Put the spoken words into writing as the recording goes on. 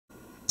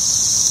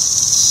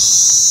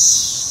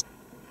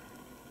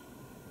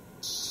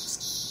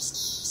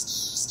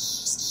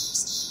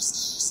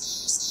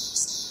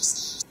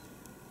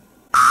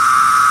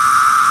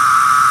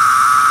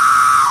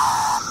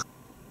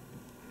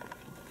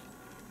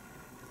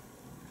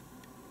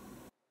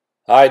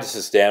Hi, this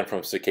is Dan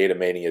from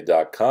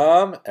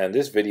CicadaMania.com, and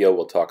this video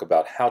will talk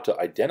about how to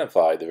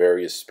identify the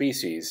various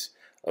species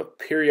of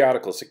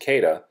periodical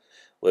cicada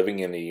living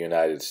in the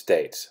United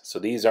States. So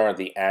these aren't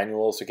the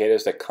annual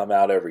cicadas that come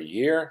out every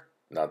year,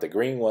 not the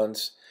green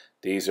ones.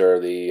 These are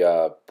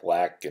the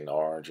black and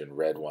orange and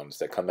red ones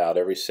that come out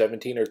every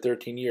 17 or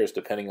 13 years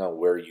depending on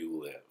where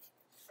you live.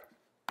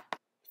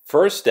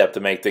 First step to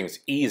make things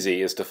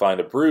easy is to find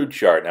a brood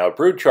chart. Now a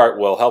brood chart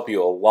will help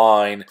you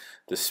align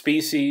the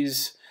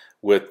species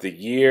with the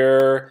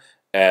year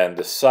and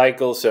the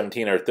cycle,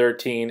 17 or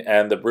 13,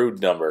 and the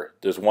brood number.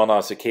 There's one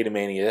on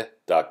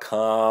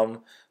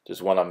CicadaMania.com.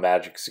 There's one on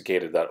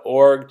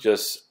Magicicada.org.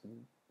 Just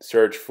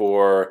search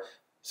for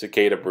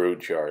cicada brood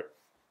chart.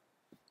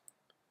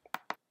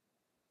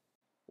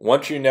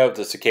 Once you know if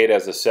the cicada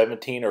has a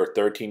 17 or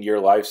 13-year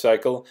life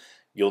cycle,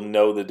 you'll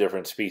know the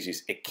different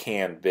species it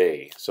can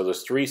be. So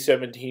there's 3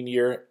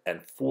 17-year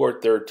and 4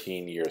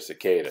 13-year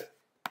cicada.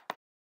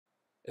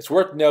 It's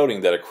worth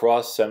noting that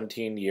across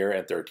 17-year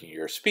and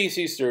 13-year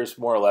species, there's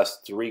more or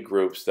less 3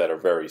 groups that are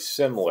very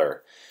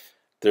similar.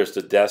 There's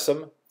the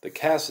decim, the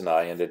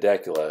cassini, and the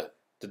decula.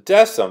 The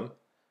decim,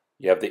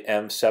 you have the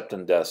M.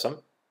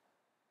 septendecim,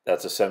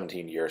 that's a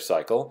 17-year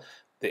cycle.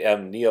 The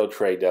M.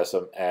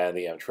 neotradecim and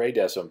the M.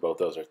 tradecim, both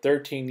those are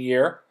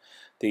 13-year.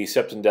 The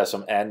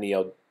septendecim and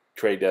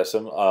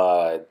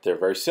neotradecim, they're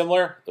very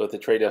similar, with the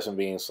tradecim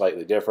being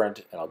slightly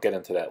different, and I'll get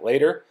into that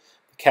later.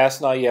 The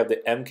cassini, you have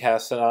the M.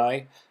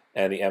 cassini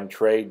and the M.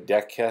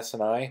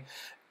 tradecani,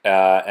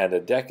 and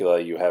the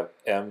decula, you have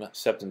M.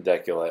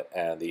 septendecula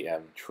and the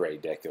M.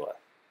 tradecula.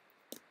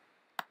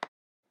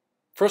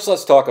 First,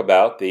 let's talk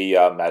about the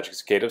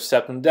Magicicada of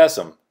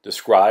septendecim,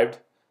 described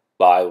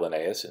by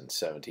Linnaeus in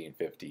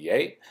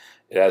 1758.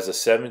 It has a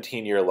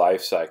 17-year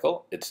life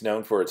cycle. It's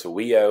known for its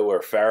wee-o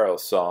or pharaoh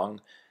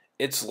song.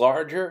 It's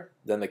larger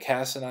than the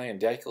cassini and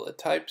decula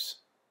types.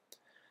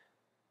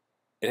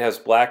 It has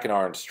black and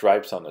orange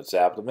stripes on its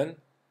abdomen,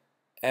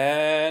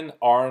 and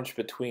orange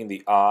between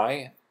the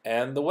eye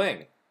and the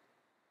wing.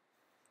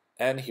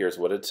 And here's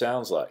what it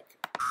sounds like.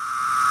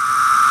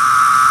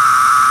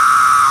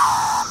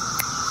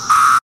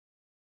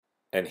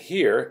 And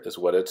here is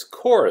what its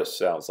chorus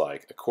sounds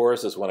like. A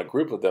chorus is when a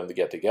group of them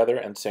get together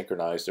and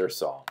synchronize their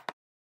song.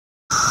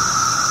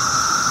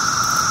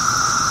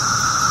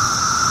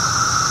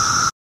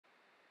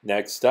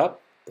 Next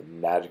up, the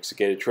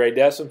Magicicada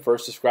tradecim,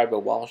 first described by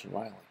Walsh and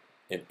Riley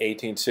in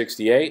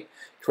 1868.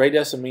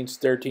 Tradecim means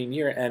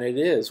 13-year, and it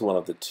is one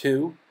of the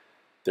 2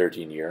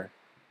 13-year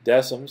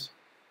decims.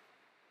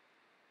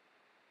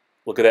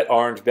 Look at that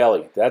orange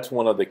belly. That's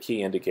one of the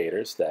key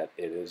indicators that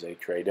it is a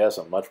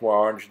tradecim. Much more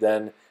orange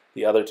than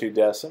the other 2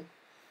 decim.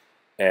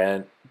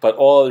 But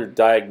all other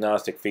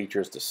diagnostic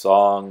features, the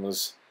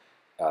songs,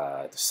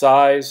 the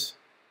size,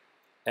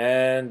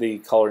 and the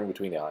coloring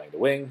between the eye and the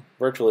wing,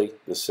 virtually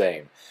the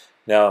same.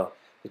 Now,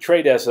 the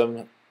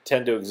tradecim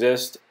tend to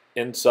exist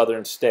in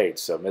southern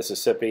states, so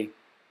Mississippi,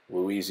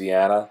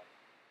 Louisiana,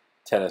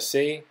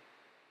 Tennessee,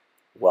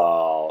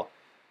 while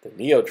the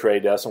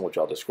neotradecim, which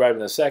I'll describe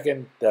in a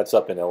second, that's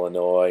up in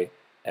Illinois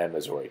and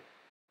Missouri.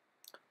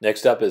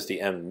 Next up is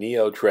the M.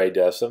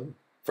 neotradecim,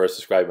 first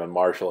described by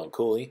Marshall and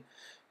Cooley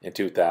in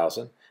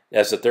 2000. It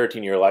has a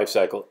 13-year life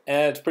cycle,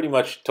 and it's pretty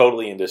much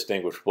totally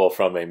indistinguishable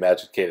from a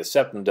Magicicada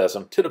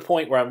septendecim, to the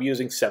point where I'm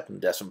using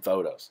septendecim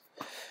photos.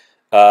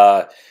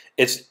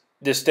 It's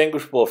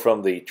distinguishable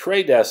from the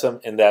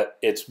tradecim in that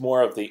it's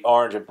more of the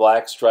orange and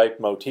black striped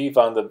motif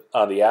on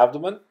the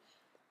abdomen,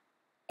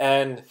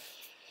 and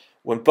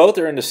when both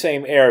are in the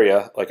same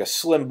area, like a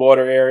slim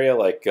border area,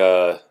 like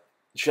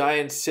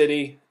Giant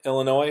City,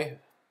 Illinois,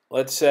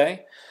 let's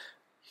say,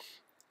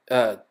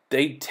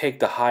 they take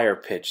the higher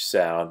pitch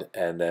sound,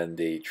 and then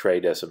the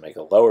tradecim make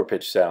a lower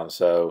pitch sound.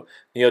 So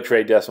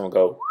neotradecim will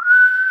go,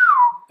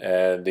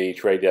 and the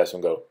tradecim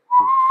will go.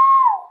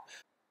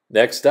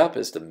 Next up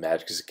is the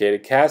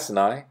Magicicada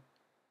cassini,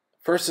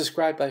 first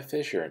described by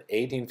Fisher in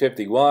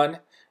 1851.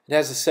 It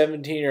has a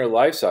 17-year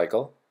life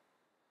cycle.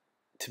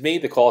 To me,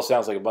 the call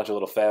sounds like a bunch of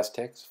little fast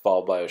ticks,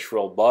 followed by a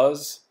shrill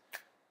buzz.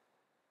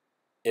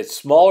 It's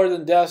smaller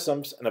than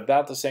decims and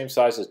about the same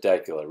size as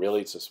decula.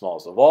 Really, it's the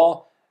smallest of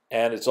all,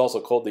 and it's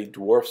also called the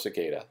dwarf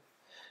cicada.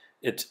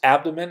 Its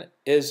abdomen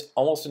is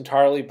almost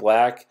entirely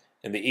black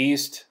in the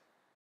east.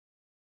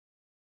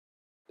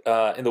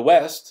 In the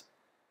west,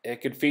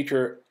 it could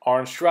feature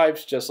orange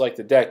stripes just like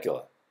the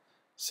decula.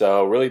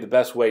 So really the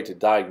best way to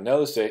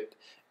diagnose it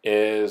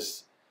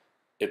is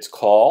its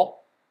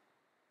call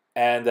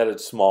and that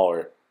it's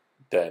smaller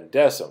than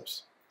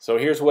decims. So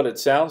here's what it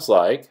sounds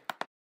like.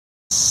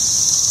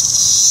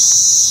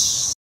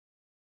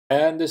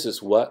 And this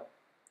is what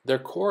their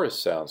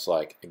chorus sounds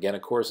like. Again, a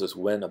chorus is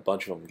when a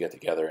bunch of them get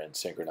together and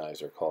synchronize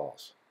their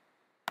calls.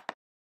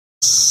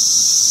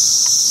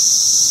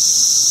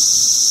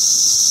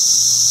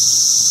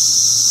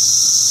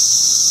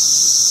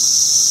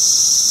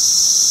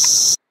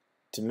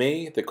 To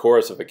me, the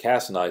chorus of a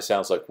cassini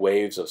sounds like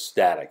waves of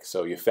static.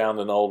 So you found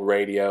an old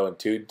radio and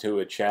tuned to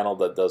a channel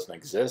that doesn't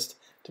exist.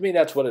 To me,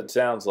 that's what it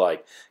sounds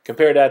like.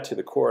 Compare that to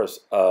the chorus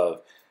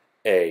of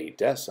a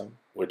decim,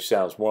 which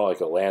sounds more like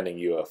a landing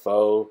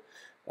UFO,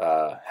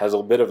 has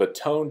a bit of a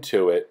tone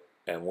to it,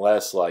 and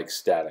less like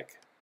static.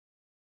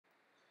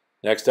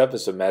 Next up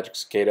is the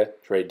Magicicada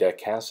trade deck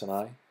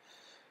cassini,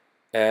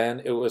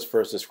 and it was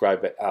first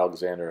described by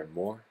Alexander and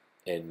Moore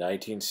in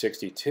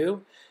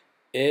 1962.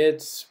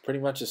 It's pretty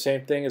much the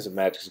same thing as a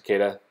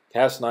Magicicada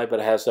cassini, but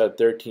it has that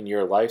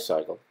 13-year life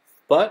cycle.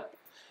 But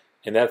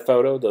in that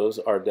photo, those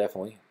are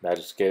definitely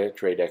Magicicada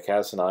trade deck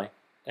cassini,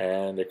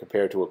 and they're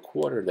compared to a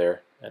quarter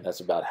there, and that's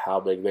about how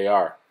big they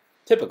are.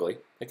 Typically,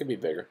 it can be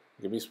bigger,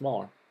 it can be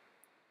smaller.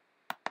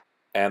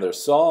 And their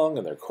song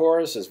and their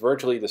chorus is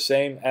virtually the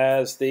same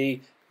as the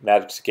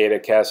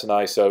Magicicada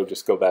cassini, so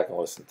just go back and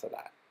listen to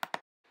that.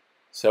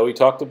 So we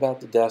talked about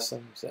the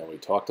decims and we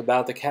talked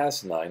about the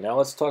cassini. Now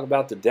let's talk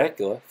about the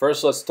decula.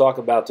 First, let's talk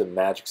about the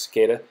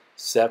Magicicada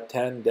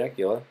septen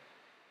decula.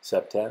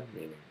 Septen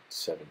meaning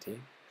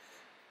 17.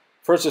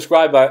 First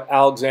described by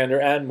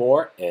Alexander and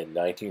Moore in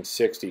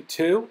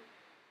 1962.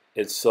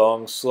 Its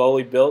song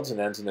slowly builds and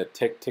ends in a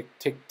tick, tick,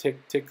 tick,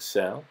 tick, tick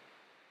sound.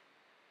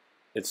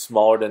 It's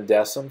smaller than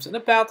decims and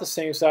about the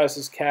same size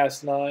as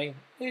cassini,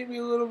 maybe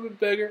a little bit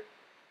bigger,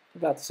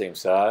 about the same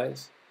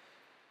size.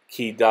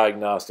 Key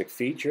diagnostic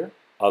feature,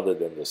 other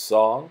than the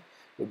song,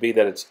 would be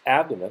that its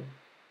abdomen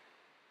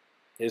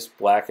is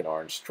black and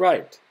orange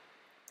striped.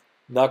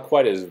 Not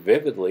quite as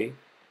vividly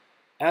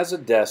as a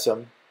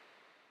decim,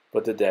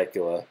 but the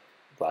decula,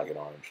 black and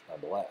orange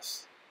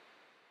nonetheless.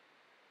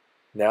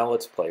 Now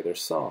let's play their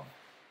song.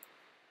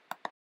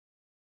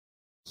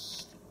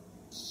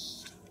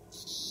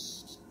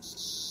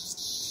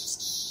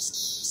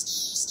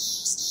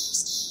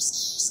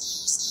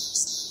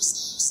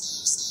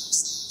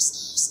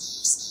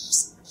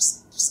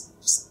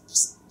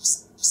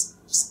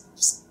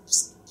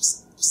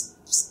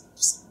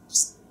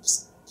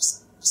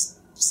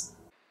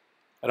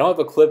 I don't have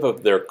a clip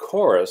of their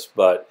chorus,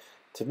 but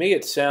to me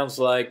it sounds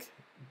like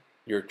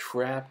you're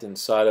trapped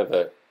inside of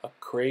a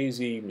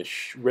crazy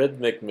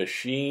rhythmic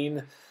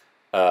machine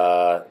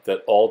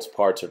that all its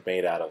parts are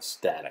made out of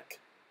static.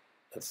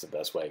 That's the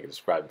best way I can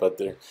describe it. But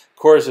the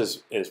chorus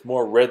is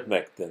more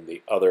rhythmic than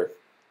the other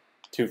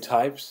two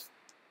types,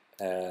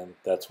 and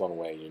that's one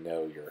way you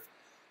know you're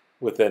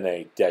within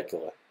a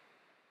decula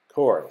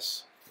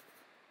chorus.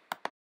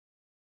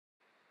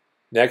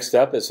 Next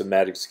up is the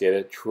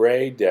Magicicada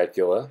trade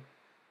decula.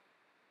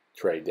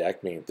 Trade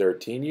deck meaning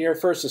 13-year,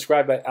 first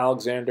described by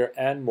Alexander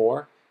and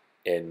Moore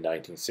in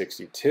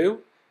 1962,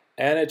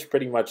 and it's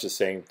pretty much the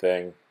same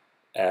thing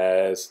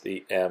as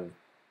the M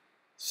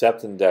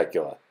septen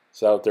decula.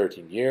 So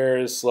 13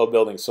 years, slow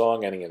building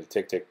song ending in a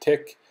tick tick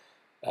tick,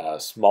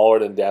 smaller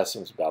than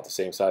decims, about the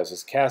same size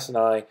as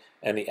cassini,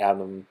 and the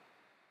abdomen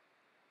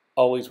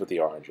always with the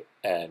orange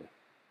and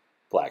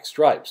black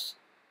stripes.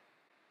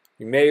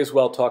 We may as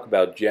well talk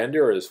about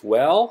gender as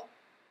well.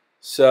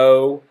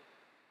 So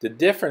the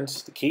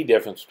key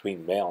difference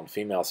between male and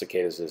female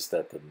cicadas is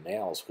that the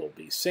males will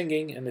be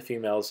singing and the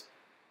females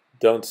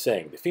don't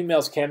sing. The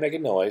females can make a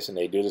noise, and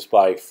they do this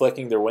by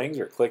flicking their wings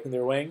or clicking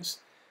their wings.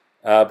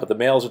 But the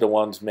males are the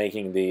ones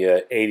making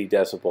the 80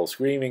 decibel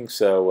screaming,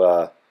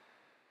 so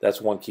that's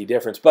one key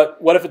difference.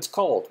 But what if it's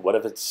cold? What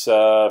if it's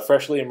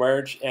freshly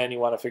emerged and you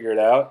want to figure it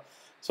out?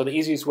 So the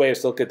easiest way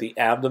is to look at the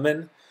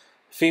abdomen.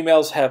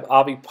 Females have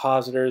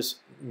ovipositors,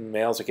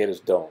 male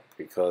cicadas don't,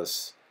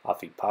 because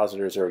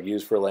ovipositors are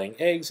used for laying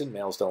eggs, and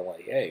males don't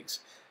lay eggs.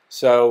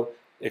 So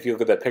if you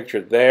look at that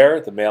picture there,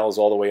 the male is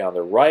all the way on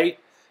the right,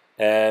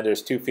 and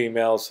there's two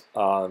females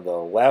on the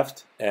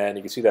left, and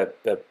you can see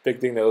that big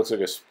thing that looks like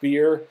a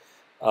spear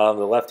on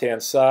the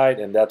left-hand side,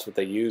 and that's what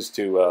they use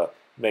to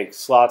make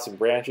slots and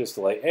branches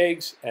to lay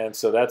eggs. And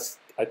so that's,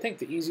 I think,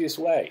 the easiest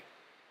way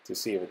to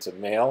see if it's a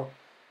male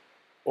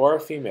or a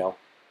female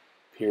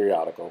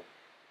periodical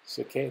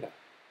cicada.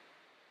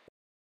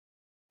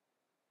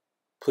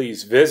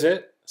 Please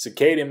visit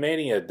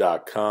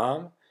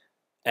cicadamania.com,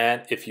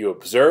 and if you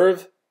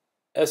observe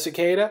a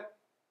cicada,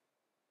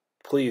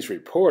 please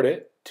report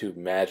it to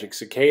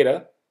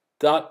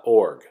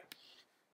magicicada.org.